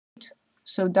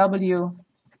So W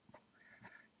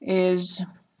is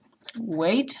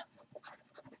weight,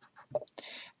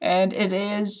 and it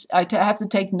is, I have to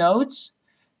take notes,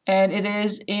 and it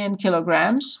is in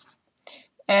kilograms,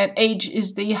 and H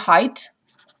is the height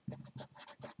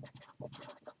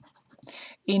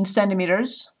in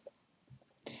centimeters.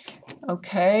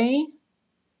 Okay.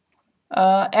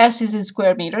 S is in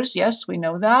square meters. Yes, we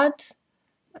know that.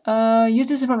 Use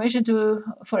this information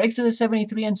for exercise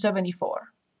 73 and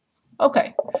 74.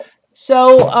 Okay.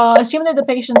 So assume that the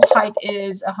patient's height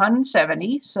is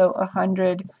 170, so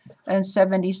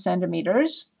 170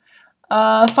 centimeters.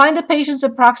 Find the patient's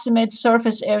approximate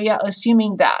surface area,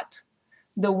 assuming that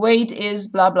the weight is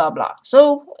blah, blah, blah.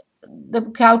 So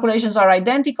the calculations are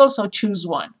identical, so choose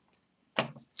one.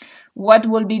 What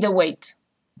will be the weight?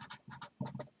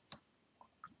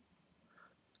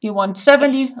 You want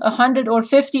 70, 100, or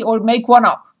 50, or make one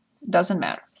up. It doesn't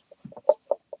matter.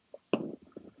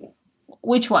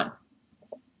 Which one?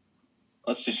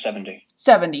 Let's do 70.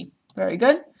 70. Very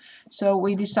good. So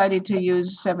we decided to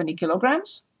use 70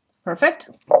 kilograms. Perfect.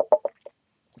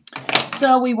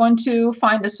 So we want to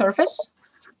find the surface.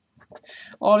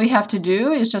 All we have to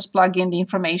do is just plug in the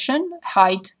information.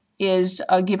 Height is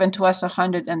given to us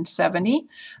 170.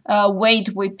 Weight,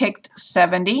 we picked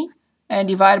 70 and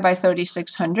divide by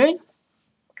 3600.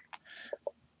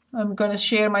 I'm going to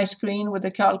share my screen with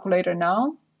the calculator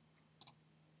now.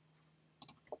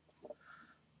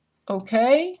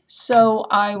 Okay, so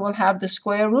I will have the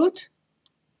square root.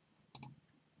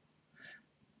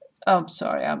 Oh,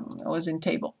 sorry, I was in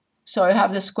table. So I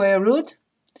have the square root.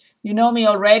 You know me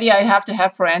already, I have to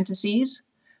have parentheses.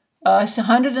 It's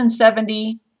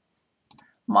 170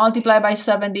 multiplied by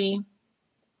 70.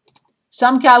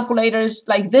 Some calculators,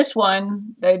 like this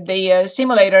one, the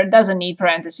simulator doesn't need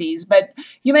parentheses, but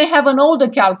you may have an older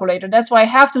calculator. That's why I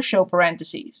have to show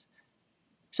parentheses.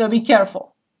 So be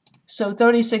careful. So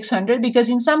 3600, because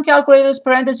in some calculators,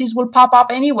 parentheses will pop up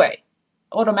anyway,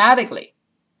 automatically,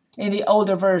 in the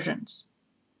older versions.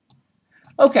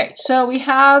 Okay, so we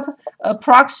have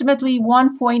approximately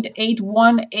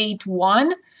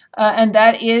 1.8181, and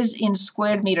that is in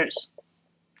square meters.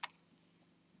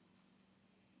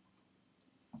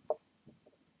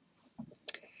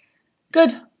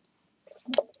 Good.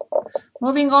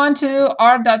 Moving on to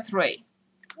R.3.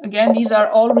 Again, these are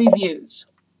all reviews.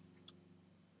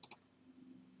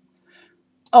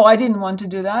 Oh, I didn't want to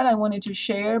do that. I wanted to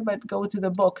share, but go to the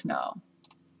book now.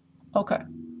 Okay.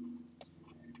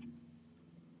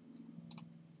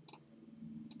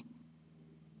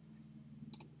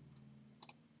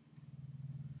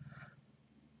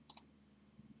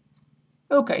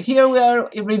 Okay, here we are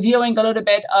reviewing a little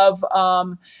bit of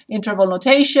interval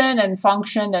notation and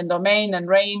function and domain and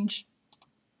range.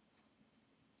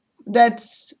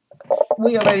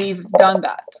 We already done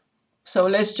that. So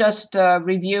let's just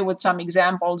review with some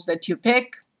examples that you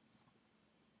pick.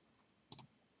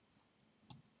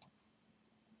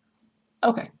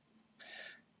 Okay,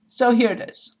 so here it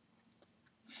is.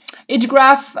 Each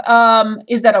graph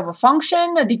is that of a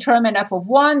function, determine f of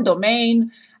 1,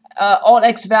 domain, all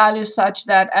x values such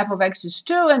that f of x is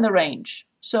 2, and the range.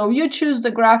 So you choose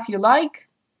the graph you like,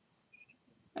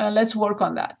 and let's work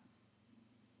on that.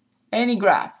 Any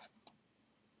graph.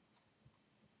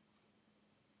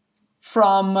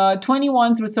 From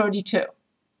 21 through 32.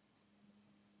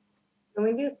 Can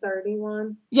we do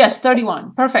 31? Yes,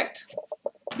 31. Perfect.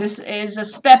 This is a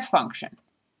step function.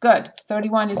 Good.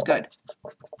 31 is good.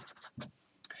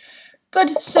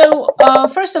 Good. So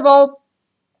first of all,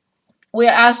 we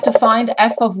are asked to find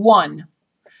f of 1.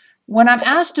 When I'm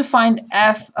asked to find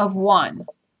f of 1,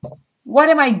 what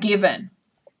am I given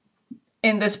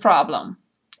in this problem?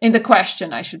 In the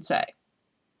question, I should say.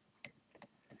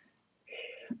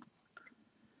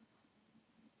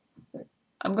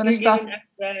 I'm going to stop.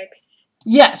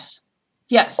 Yes.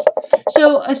 Yes.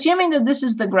 So assuming that this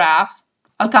is the graph,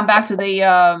 I'll come back to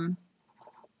the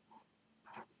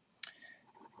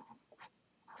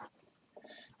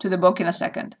book in a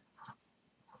second.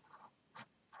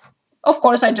 Of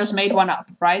course, I just made one up,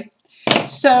 right?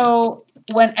 So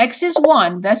when x is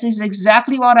 1, that is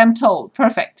exactly what I'm told.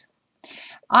 Perfect.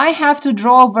 I have to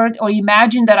draw or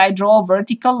imagine that I draw a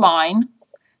vertical line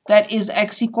that is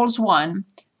x equals 1.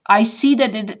 I see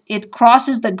that it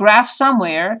crosses the graph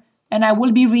somewhere, and I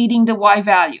will be reading the y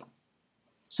value.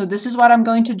 So this is what I'm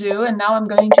going to do, and now I'm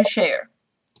going to share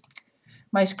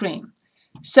my screen.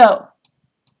 So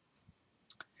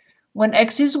when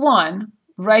x is 1,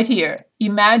 right here,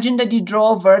 imagine that you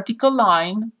draw a vertical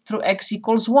line through x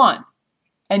equals 1,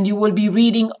 and you will be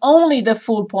reading only the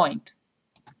full point.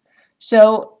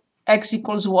 So x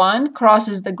equals 1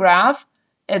 crosses the graph,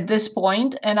 at this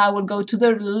point, and I will go to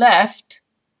the left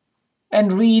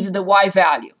and read the y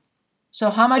value. So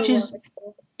how much is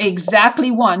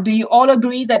exactly 1? Do you all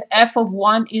agree that f of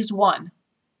 1 is 1?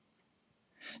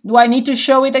 Do I need to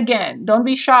show it again? Don't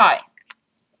be shy.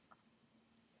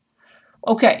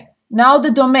 Okay, now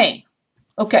the domain.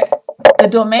 Okay, the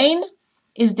domain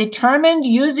is determined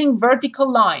using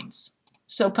vertical lines.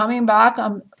 So coming back,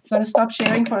 I'm going to stop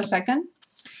sharing for a second.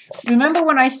 Remember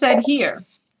when I said here,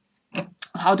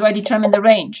 how do I determine the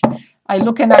range? I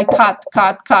look and I cut.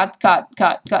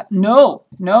 No,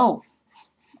 no.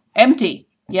 Empty.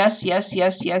 Yes, yes,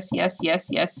 yes, yes, yes, yes,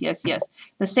 yes, yes, yes.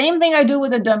 The same thing I do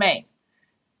with the domain.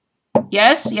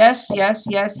 Yes, yes, yes,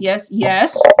 yes, yes,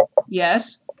 yes,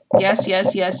 yes, yes,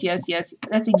 yes, yes, yes, yes.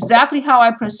 That's exactly how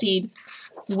I proceed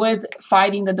with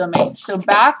finding the domain. So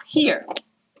back here.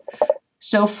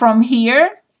 So from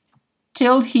here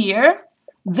till here,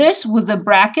 this with the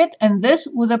bracket and this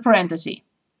with a parenthesis.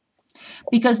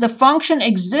 Because the function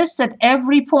exists at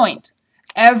every point.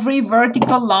 Every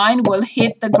vertical line will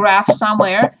hit the graph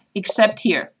somewhere except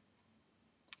here,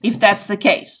 if that's the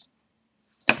case.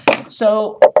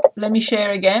 So let me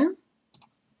share again.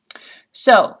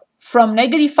 So from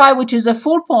 -5, which is a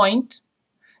full point,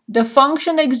 the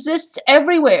function exists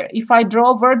everywhere. If I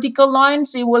draw vertical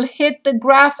lines, it will hit the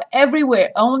graph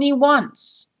everywhere, only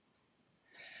once.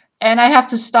 And I have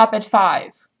to stop at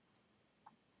 5.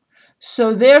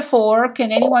 So therefore,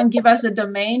 can anyone give us a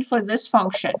domain for this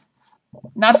function?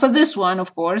 Not for this one,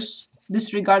 of course.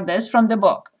 Disregard this from the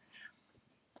book.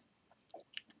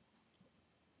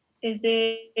 Is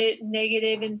it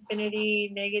negative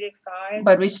infinity, -5?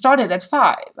 But we started at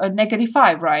 5,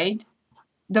 -5, right?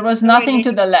 There was nothing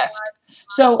to the left.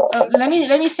 So let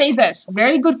me say this.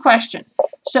 Very good question.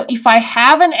 So if I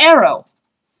have an arrow,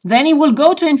 then it will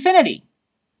go to infinity.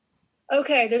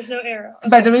 Okay, there's no arrow. Okay.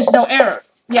 But there is no arrow.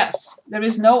 Yes, there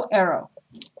is no arrow.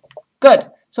 Good.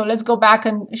 So let's go back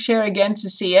and share again to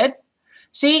see it.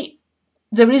 See,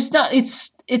 there is not.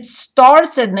 It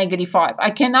starts at -5.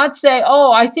 I cannot say,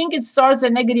 oh, I think it starts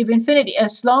at negative infinity.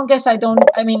 As long as I don't.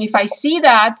 I mean, if I see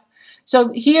that. So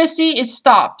here, see, it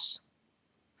stops.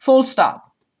 Full stop.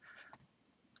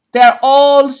 They're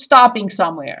all stopping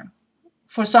somewhere.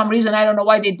 For some reason, I don't know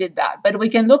why they did that. But we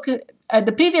can look at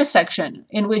the previous section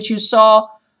in which you saw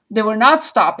they were not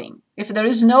stopping. If there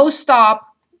is no stop,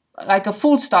 like a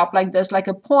full stop like this, like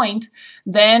a point,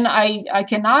 then I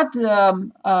cannot,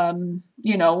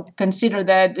 you know, consider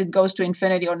that it goes to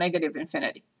infinity or negative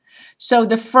infinity. So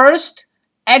the first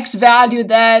x value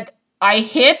that I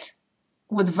hit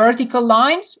with vertical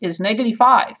lines is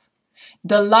 -5.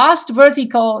 The last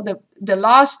vertical, the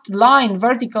last line,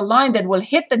 vertical line that will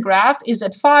hit the graph is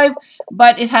at 5,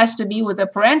 but it has to be with a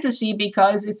parenthesis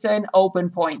because it's an open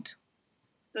point.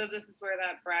 So this is where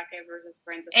that bracket versus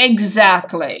parenthesis.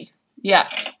 Exactly.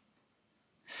 Yes.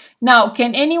 Now,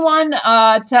 can anyone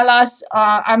tell us,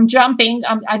 I'm jumping,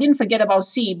 I didn't forget about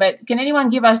C, but can anyone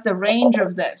give us the range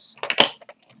of this?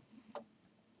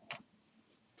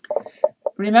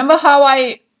 Remember how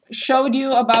I showed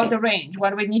you about the range,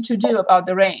 what we need to do about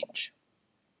the range.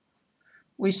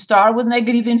 We start with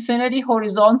negative infinity,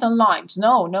 horizontal lines.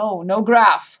 No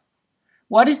graph.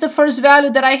 What is the first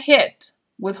value that I hit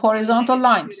with horizontal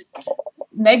lines?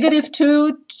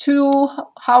 -2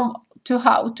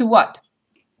 to what?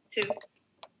 2.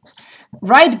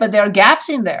 Right, but there are gaps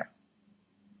in there.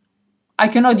 I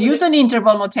cannot use an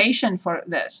interval notation for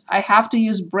this. I have to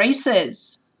use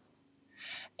braces.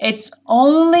 It's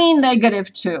only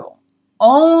 -2.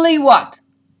 Only what?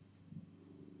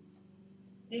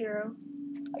 0.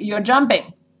 You're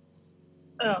jumping.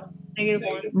 Oh,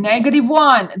 -1.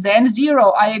 -1, then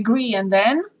 0. I agree. And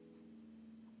then?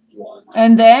 1.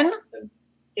 And then?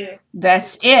 2.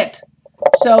 That's it.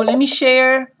 So let me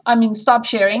stop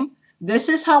sharing. This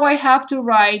is how I have to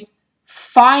write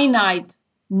finite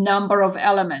number of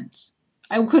elements.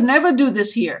 I could never do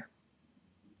this here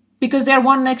because they're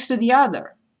one next to the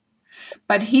other.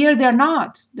 But here they're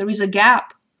not. There is a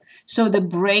gap. So the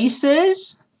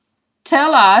braces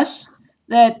tell us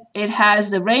that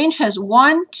the range has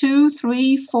 1, 2,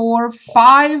 3, 4,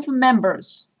 5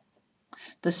 members.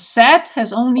 The set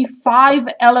has only 5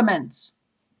 elements.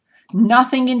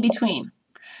 Nothing in between.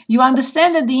 You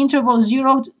understand that the interval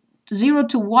 0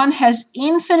 to 1 has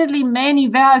infinitely many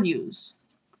values,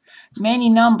 many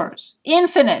numbers.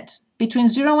 Infinite. Between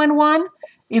 0 and 1,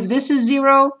 if this is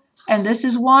 0 and this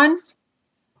is 1,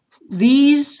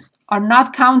 these are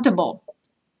not countable.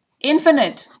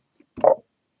 Infinite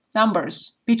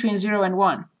numbers between 0 and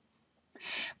 1.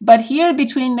 But here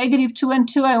between -2 and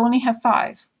 2, I only have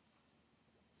 5.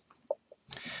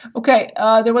 Okay,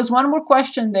 there was one more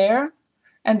question there.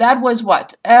 And that was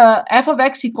what? F of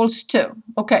x equals 2.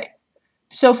 Okay.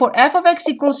 So for f of x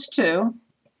equals 2,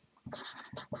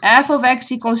 f of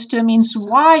x equals 2 means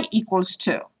y equals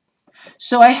 2.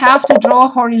 So I have to draw a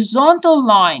horizontal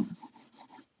line,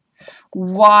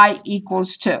 y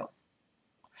equals 2.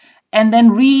 And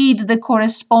then read the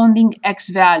corresponding x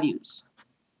values.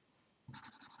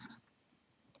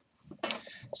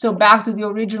 So back to the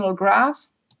original graph.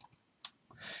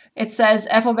 It says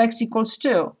f of x equals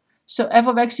 2. So f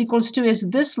of x equals 2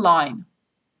 is this line.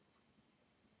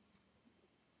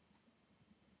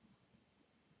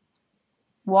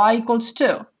 Y equals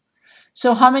 2.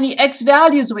 So how many x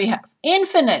values we have?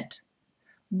 Infinite.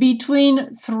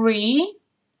 Between 3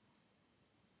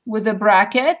 with a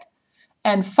bracket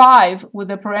and 5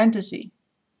 with a parenthesis.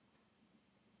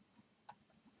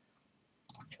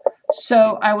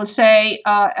 So I will say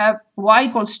y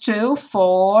equals 2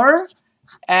 for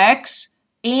x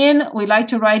in, we like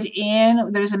to write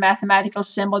in, there's a mathematical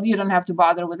symbol, you don't have to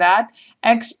bother with that,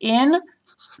 x in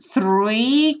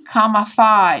 3,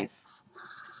 5.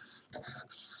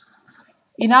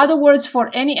 In other words, for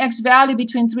any x value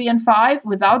between 3 and 5,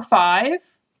 without 5,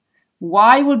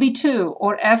 y will be 2,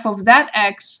 or f of that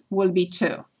x will be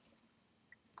 2.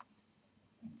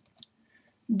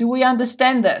 Do we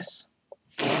understand this?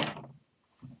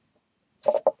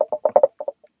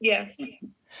 Yes.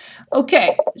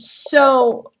 Okay,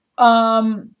 so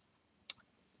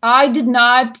I did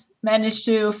not manage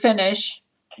to finish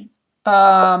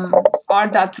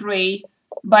R.3,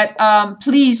 but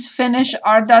please finish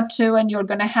R.2 and you're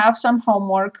going to have some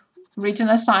homework, written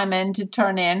assignment to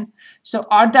turn in. So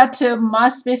R.2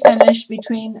 must be finished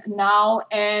between now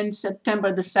and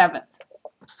September the 7th.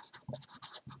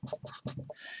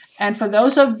 And for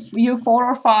those of you 4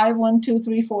 or 5, 1, 2,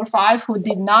 3, 4, 5, who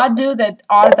did not do that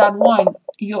R.1,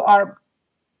 you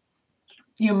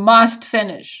must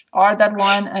finish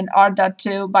R.1 and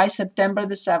R.2 by September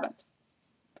the 7th.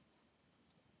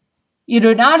 You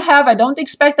do not have, I don't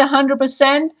expect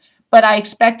 100%, but I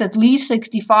expect at least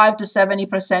 65 to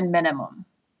 70% minimum.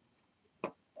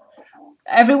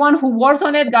 Everyone who worked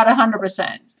on it got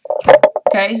 100%.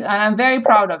 Okay, and I'm very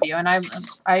proud of you, and I'm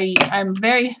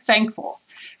very thankful.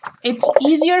 It's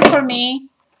easier for me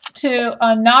to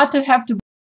not to have to